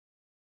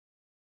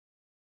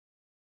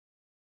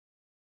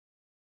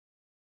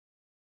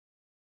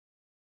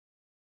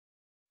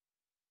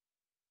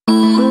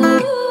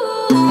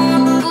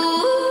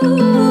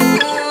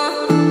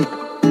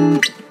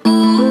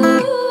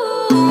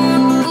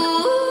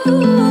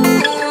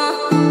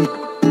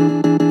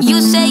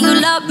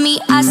me,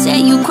 I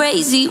said you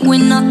crazy. We're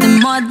nothing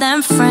more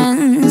than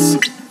friends.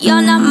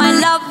 You're not my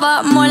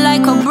lover, more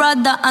like a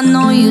brother. I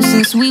know you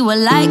since we were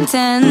like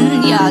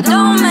 10. Yeah,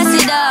 don't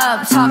mess it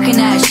up, talking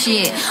that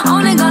shit.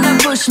 Only gonna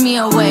push me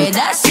away,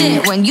 that's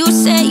it. When you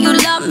say you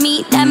love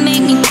me, that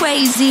made me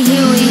crazy.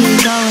 Here we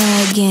go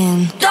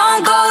again.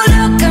 Don't go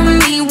look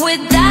at me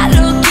with that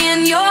look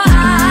in your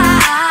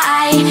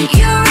eye.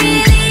 You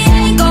really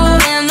ain't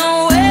going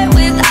nowhere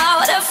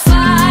without a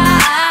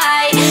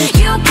fight.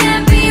 You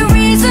can't be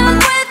reasoned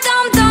with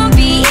them, don't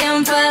be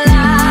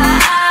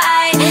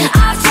impolite.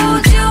 I've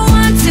told you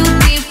 1, 2,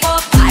 3,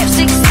 4, 5,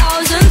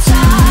 6,000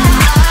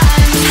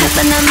 times.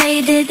 Haven't I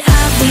made it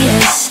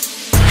obvious?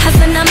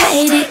 Haven't I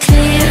made it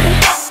clear?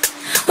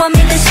 Want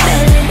me to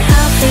spell it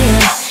out for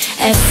you?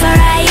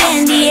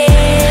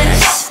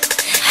 F-R-I-N-D-S.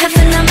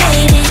 Haven't I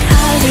made it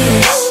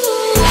obvious?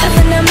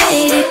 Haven't I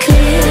made it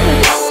clear?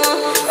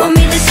 Want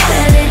me to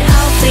spell it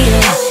out for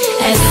you?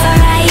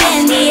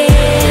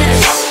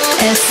 F-R-I-N-D-S.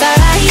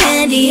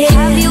 F-R-I-N-D-S.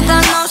 Have you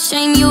got no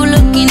shame? You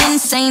looking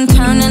insane,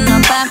 turning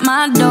up at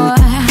my door.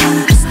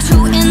 It's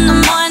 2 in the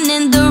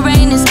morning, the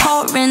rain is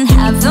pouring.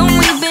 Haven't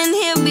we been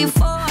here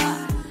before?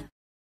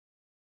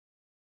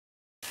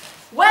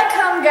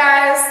 Welcome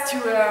guys to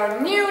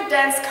a new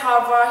dance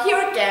cover here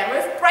again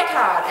with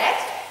Brightheart and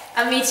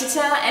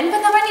Amita, and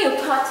with our new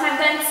part-time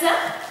dancer,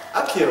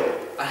 Akio.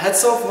 I had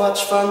so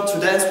much fun to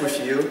dance with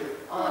you.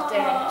 Oh,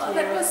 thank you.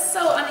 That was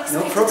so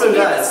unexpected. No problem,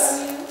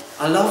 guys.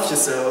 I love you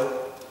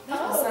so.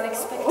 That was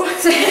unexpected.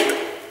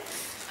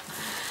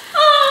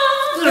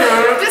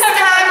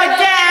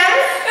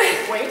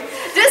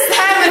 This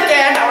time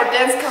again, our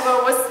dance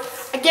cover was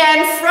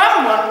again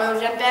from 1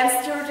 Million Dance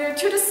Studio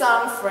to the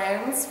song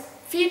Friends,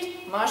 feat.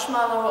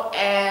 Marshmallow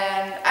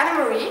and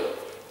Anna-Marie.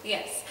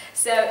 Yes,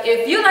 so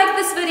if you like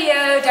this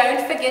video,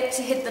 don't forget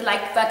to hit the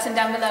like button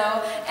down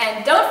below,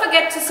 and don't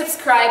forget to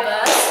subscribe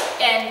us,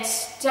 and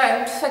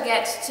don't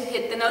forget to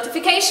hit the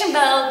notification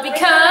bell,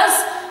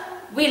 because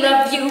we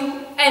love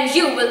you and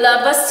you will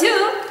love us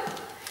too.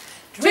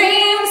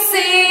 Dream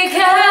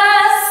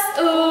seekers,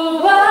 ooh,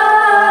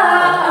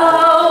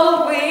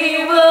 wow,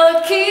 we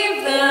will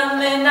keep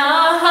them in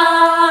our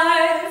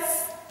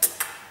hearts.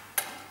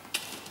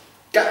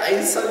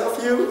 Guys, I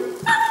love you.